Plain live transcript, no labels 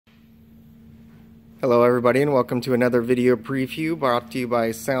Hello everybody, and welcome to another video preview brought to you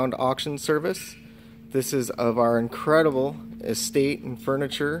by Sound Auction Service. This is of our incredible estate and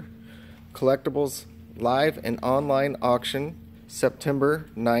furniture collectibles live and online auction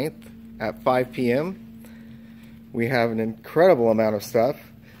September 9th at 5 p.m. We have an incredible amount of stuff,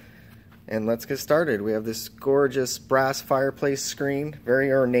 and let's get started. We have this gorgeous brass fireplace screen,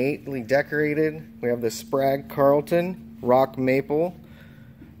 very ornately decorated. We have the Sprague Carlton rock maple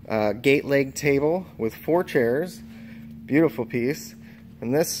gate leg table with 4 chairs. Beautiful piece.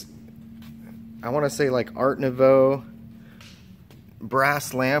 And this, I want to say like Art Nouveau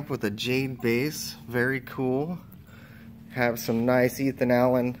brass lamp with a jade base. Very cool. Have some nice Ethan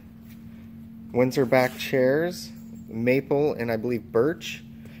Allen Windsor back chairs. Maple and I believe birch.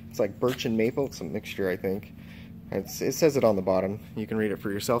 It's like birch and maple. It's a mixture, I think. It says it on the bottom. You can read it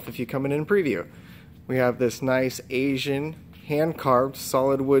for yourself if you come in and preview. We have this nice Asian hand-carved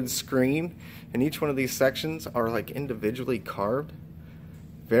solid wood screen, and each one of these sections are like individually carved.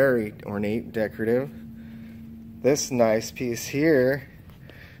 Very ornate, decorative. This nice piece here,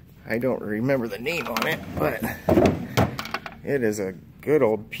 I don't remember the name on it, but it is a good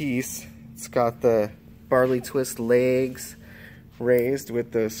old piece. It's got the barley twist legs raised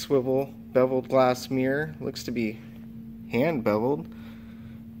with the swivel beveled glass mirror. Looks to be hand beveled.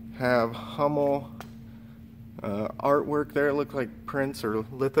 Have Hummel artwork there. It looked like prints or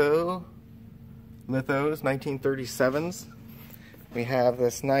lithos, 1937s. We have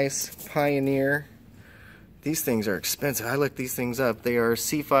this nice Pioneer. These things are expensive. I looked these things up. They are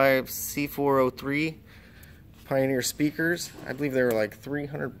C5 C403 Pioneer speakers. I believe they were like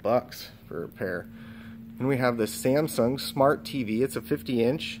 $300 for a pair. And we have the Samsung Smart TV. It's a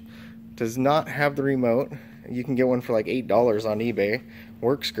 50-inch. Does not have the remote. You can get one for like $8 on eBay.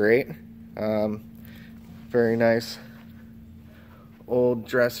 Works great. Very nice old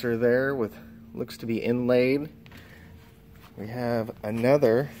dresser there with, looks to be inlaid. We have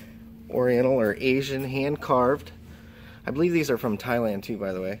another Oriental or Asian hand carved. I believe these are from Thailand too,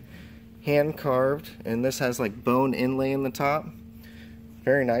 by the way. Hand carved, and this has like bone inlay in the top.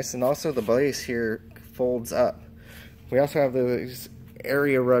 Very nice, and also the base here folds up. We also have these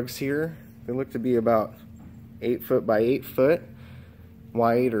area rugs here. They look to be about 8 foot by 8 foot,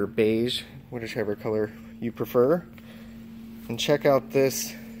 white or beige, whichever color you prefer. And check out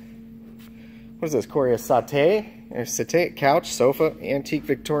this, what is this, Corey, a settee couch, sofa, antique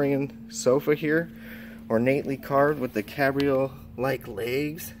Victorian sofa here, ornately carved with the cabriole-like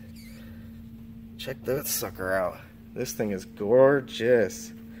legs. Check that sucker out. This thing is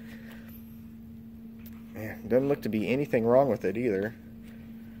gorgeous. Man, doesn't look to be anything wrong with it either.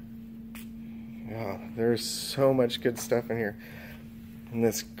 Oh, there's so much good stuff in here. And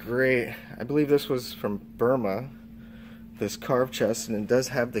this great, I believe this was from Burma, this carved chest, and it does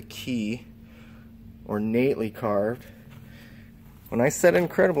have the key ornately carved. When I said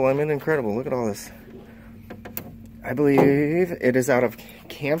incredible, I meant incredible. Look at all this. I believe it is out of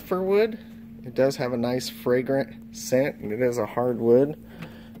camphor wood. It does have a nice fragrant scent, and it is a hard wood.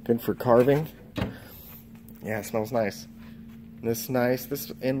 Good for carving. Yeah, it smells nice. This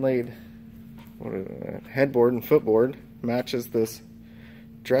inlaid headboard and footboard matches this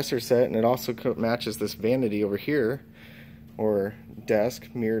dresser set, and it also matches this vanity over here, or desk,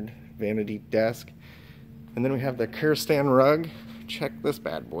 mirrored vanity desk. And then we have the Kirsten rug. Check this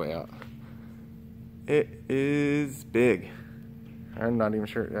bad boy out. It is big. I'm not even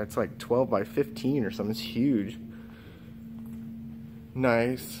sure. It's like 12 by 15 or something. It's huge.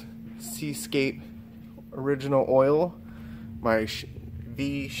 Nice Seascape original oil by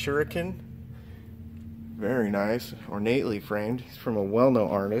V. Shuriken. Very nice, ornately framed. He's from a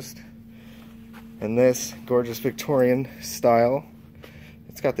well-known artist. And this gorgeous Victorian style.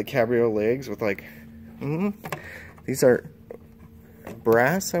 It's got the cabriole legs with like, these are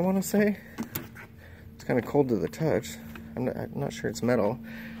brass, I want to say. It's kind of cold to the touch. I'm not sure it's metal,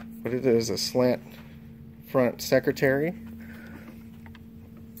 but it is a slant front secretary.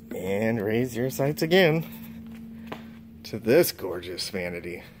 And raise your sights again to this gorgeous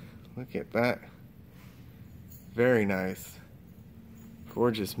vanity. Look at that. Very nice.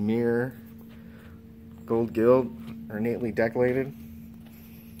 Gorgeous mirror. Gold gilt, ornately decorated.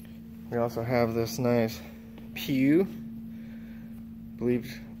 We also have this nice pew. Believed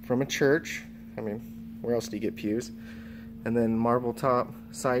from a church. I mean, where else do you get pews? And then marble top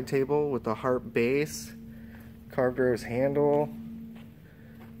side table with the harp base. Carved rose handle.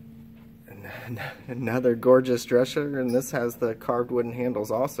 And another gorgeous dresser, and this has the carved wooden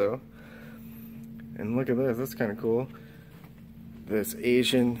handles also. And look at this, that's kind of cool. This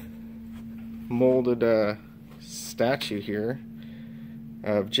Asian molded statue here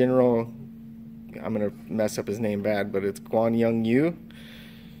of General I'm gonna mess up his name bad, but it's Guan Young Yu,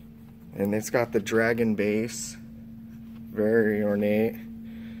 and it's got the dragon base, very ornate.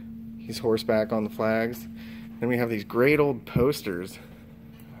 He's horseback on the flags. Then we have these great old posters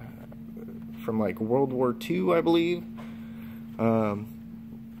from like World War II, I believe.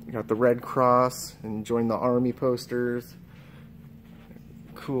 Got the Red Cross and Join the Army posters.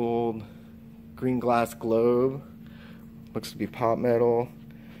 Cool green glass globe. Looks to be pop metal.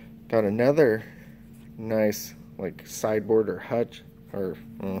 Got another nice like sideboard or hutch, or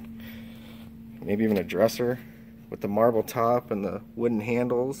maybe even a dresser with the marble top and the wooden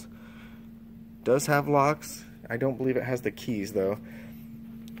handles. Does have locks. I don't believe it has the keys though.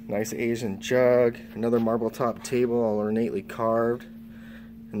 Nice Asian jug. Another marble top table, all ornately carved.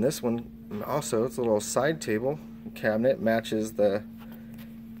 And this one also, it's a little side table cabinet, matches the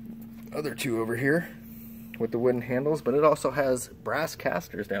other two over here with the wooden handles, but it also has brass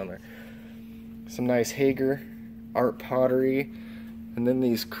casters down there. Some nice Hager art pottery, and then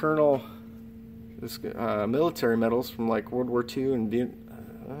these military medals from like World War II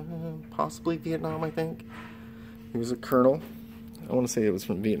and possibly Vietnam, I think. He was a colonel. I want to say it was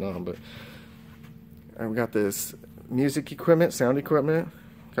from Vietnam, but we got this music equipment, sound equipment.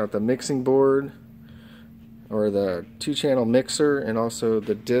 Got the mixing board, or the 2-channel mixer, and also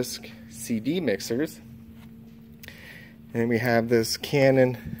the disc CD mixers. And we have this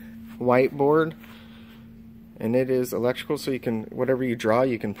Canon whiteboard, and it is electrical, so you can, whatever you draw,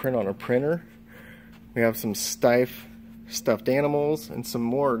 you can print on a printer. We have some stuffed animals and some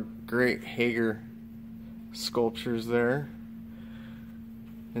more great Hager sculptures there,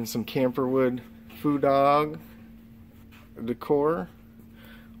 and some camphorwood food dog decor,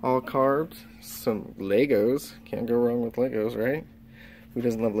 all carved. Some Legos, can't go wrong with Legos, right? Who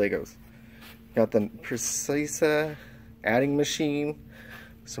doesn't love Legos? Got the precise adding machine,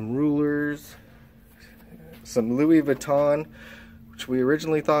 some rulers, some Louis Vuitton, which we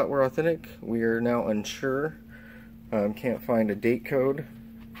originally thought were authentic. We are now unsure. Can't find a date code.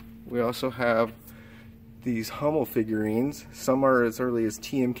 We also have these Hummel figurines. Some are as early as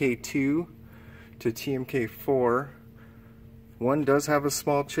TMK2 to TMK4. One does have a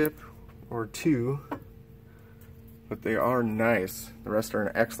small chip, or two, but they are nice. The rest are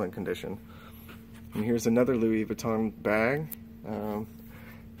in excellent condition. And here's another Louis Vuitton bag.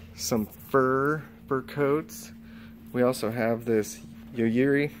 Some fur coats. We also have this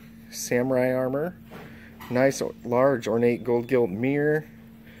Yoyuri samurai armor. Nice large ornate gold gilt mirror.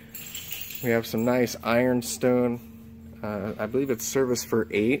 We have some nice ironstone, I believe it's service for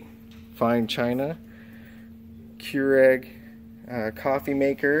 8, fine china. Keurig coffee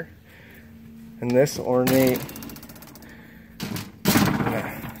maker. And this ornate,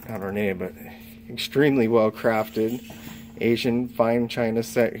 not ornate, but extremely well crafted Asian fine china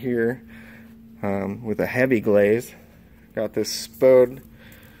set here, with a heavy glaze. Got this Spode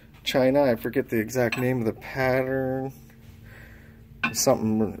china, I forget the exact name of the pattern,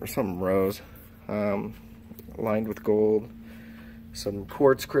 something rose, lined with gold. Some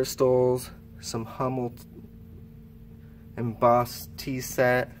quartz crystals, some Hummel embossed tea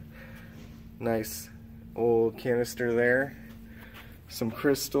set. Nice old canister there. Some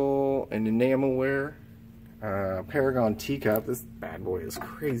crystal and enamelware. Paragon teacup. This bad boy is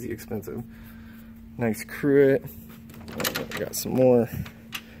crazy expensive. Nice cruet. Got some more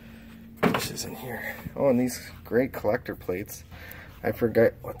dishes in here. Oh, and these great collector plates. I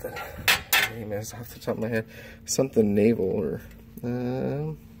forget what the name is off the top of my head. Something naval, or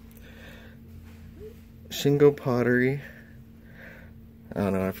Shingo pottery. I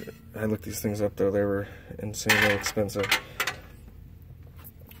don't know. I looked these things up though. They were insanely expensive.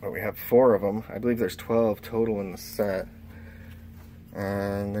 But we have 4 of them. I believe there's 12 total in the set.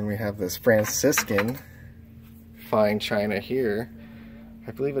 And then we have this Franciscan fine china here.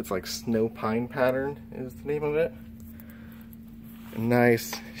 I believe it's like snow pine pattern is the name of it. A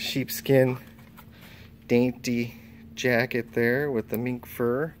nice sheepskin dainty jacket there with the mink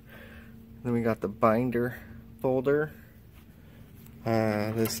fur. Then we got the binder folder.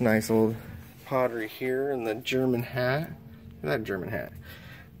 This nice old pottery here, and the German hat. Look at that German hat.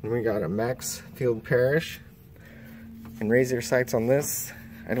 And we got a Maxfield Parish. And raise your sights on this.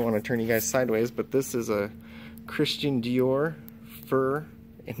 I don't want to turn you guys sideways, but this is a Christian Dior fur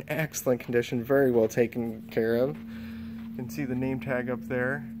in excellent condition, very well taken care of. You can see the name tag up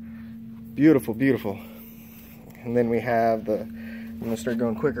there. Beautiful, beautiful. And then we have the, I'm going to start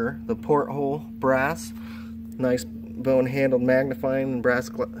going quicker, the porthole brass. Nice bone-handled magnifying brass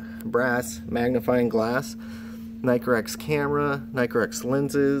magnifying glass. Nicorex camera, Nicorex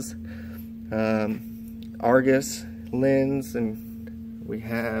lenses, Argus lens, and we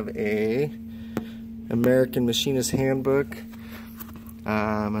have a American Machinist Handbook.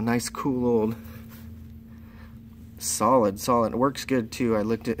 A nice cool old solid. It works good too. I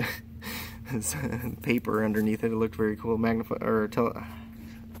looked at this paper underneath it. It looked very cool.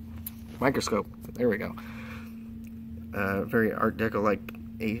 Microscope. There we go. Very Art Deco like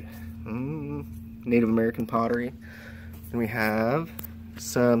a Native American pottery. And we have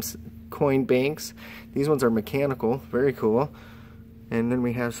some coin banks. These ones are mechanical. Very cool. And then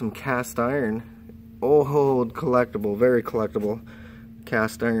we have some cast iron. Old collectible. Very collectible.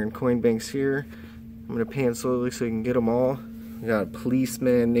 Cast iron coin banks here. I'm going to pan slowly so you can get them all. We got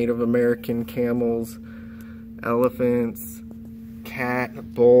policemen, Native American camels, elephants,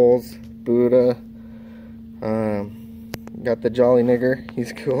 cat, bulls, Buddha. Got the Jolly Nigger.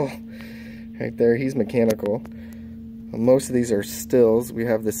 He's cool. Right there, he's mechanical. Most of these are stills. We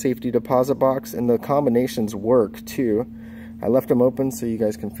have the safety deposit box, and the combinations work too. I left them open so you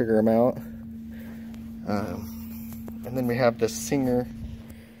guys can figure them out. And then we have the Singer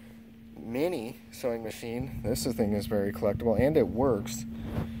mini sewing machine. This thing is very collectible and it works.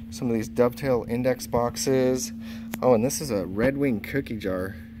 Some of these dovetail index boxes. Oh, and this is a Red Wing cookie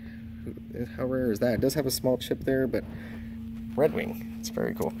jar. How rare is that? It does have a small chip there, but Red Wing, it's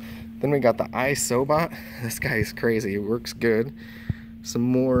very cool. Then we got the iSewbot. This guy is crazy. It works good. Some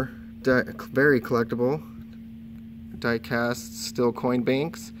more very collectible die cast steel coin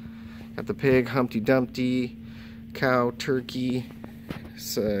banks. Got the pig, Humpty Dumpty, cow, turkey,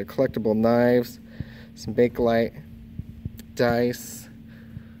 collectible knives, some Bakelite, dice.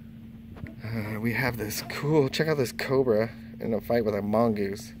 We have this cool, check out this cobra in a fight with a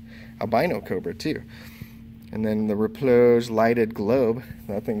mongoose. Albino cobra too. And then the Reploge lighted globe.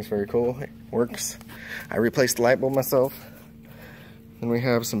 That thing's very cool. It works. I replaced the light bulb myself. Then we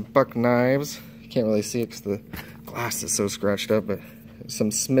have some buck knives. You can't really see it because the glass is so scratched up, but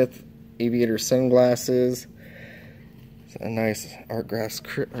some Smith aviator sunglasses. A nice art grass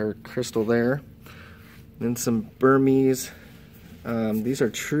crystal there. Then some Burmese. These are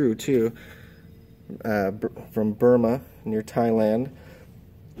true too. From Burma near Thailand.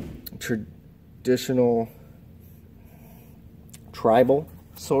 Traditional tribal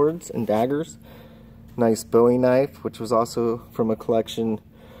swords and daggers. Nice Bowie knife, which was also from a collection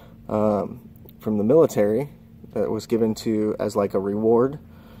from the military that was given to as like a reward.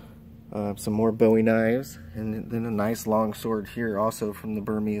 Some more Bowie knives, and then a nice long sword here, also from the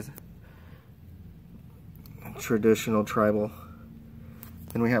Burmese traditional tribal.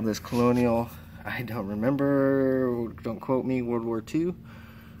 Then we have this colonial, I don't remember, don't quote me, World War II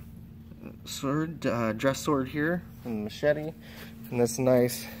sword, dress sword here, and machete, and this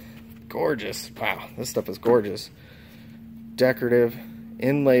nice, gorgeous, wow, this stuff is gorgeous, decorative,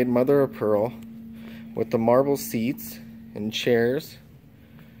 inlaid mother of pearl, with the marble seats and chairs.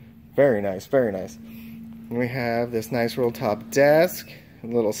 Very nice, very nice. And we have this nice roll top desk, a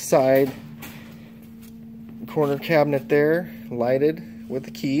little side corner cabinet there, lighted with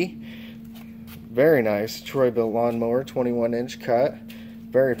the key. Very nice Troy-Bilt lawnmower, 21-inch cut.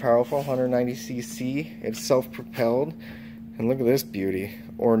 Very powerful, 190cc. It's self-propelled. And look at this beauty.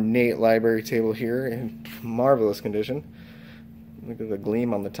 Ornate library table here in marvelous condition. Look at the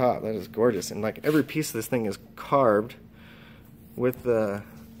gleam on the top. That is gorgeous. And like every piece of this thing is carved with the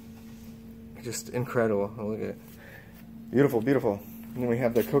just incredible. Oh, look at it. Beautiful, beautiful. And then we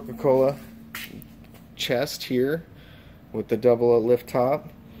have the Coca-Cola chest here with the double lift top.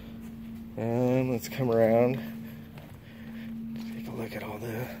 And let's come around. Take a look at all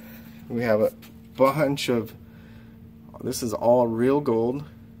the. We have a bunch of. This is all real gold.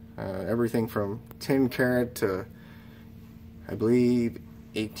 Everything from 10 karat to, I believe,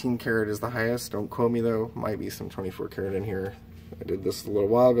 18 karat is the highest. Don't quote me though. Might be some 24 karat in here. I did this a little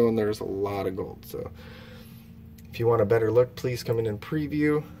while ago and there's a lot of gold. So if you want a better look, please come in and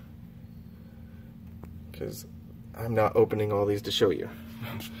preview, because I'm not opening all these to show you.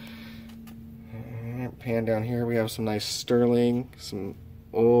 Pan down here, we have some nice sterling, some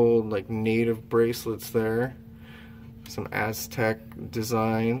old like native bracelets there, some Aztec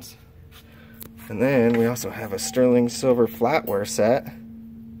designs, and then we also have a sterling silver flatware set.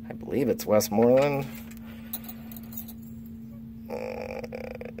 I believe it's Westmoreland.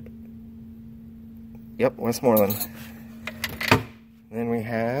 Yep, Westmoreland. Then we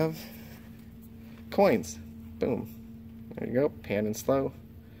have coins. Boom. There you go. Pan and slow.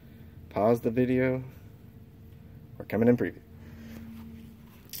 Pause the video. We're coming in preview.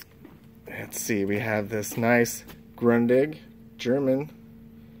 Let's see. We have this nice Grundig German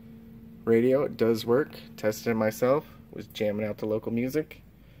radio. It does work. Tested it myself. Was jamming out to local music.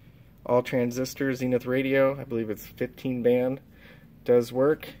 All transistor Zenith radio. I believe it's 15 band. Does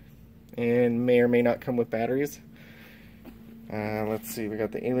work. and may or may not come with batteries. Let's see, we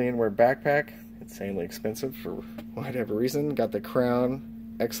got the Alienware backpack, insanely expensive for whatever reason. Got the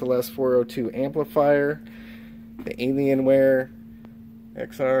Crown XLS 402 amplifier, the Alienware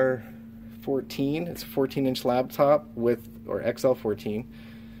XR14, it's a 14-inch laptop with, or XL14,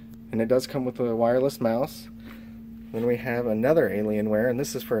 and it does come with a wireless mouse. Then we have another Alienware, and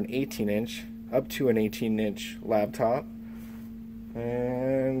this is for an 18-inch, up to an 18-inch laptop.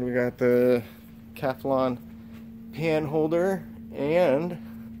 And we got the Cathlon pan holder and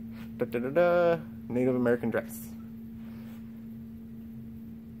Native American dress.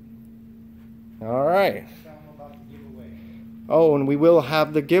 All right. Oh, and we will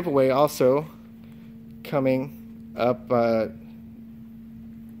have the giveaway also coming up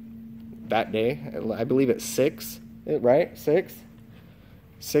that day. I believe at 6, right? 6?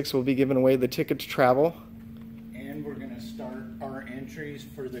 6 will be giving away the ticket to travel. And we're going to start our entries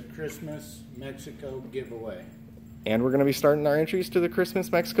for the Christmas Mexico giveaway. And we're going to be starting our entries to the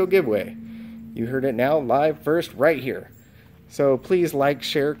Christmas Mexico giveaway. You heard it now, live first, right here. So please like,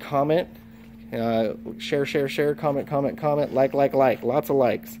 share, comment. Share, comment, like. Lots of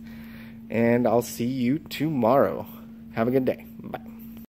likes. And I'll see you tomorrow. Have a good day. Bye.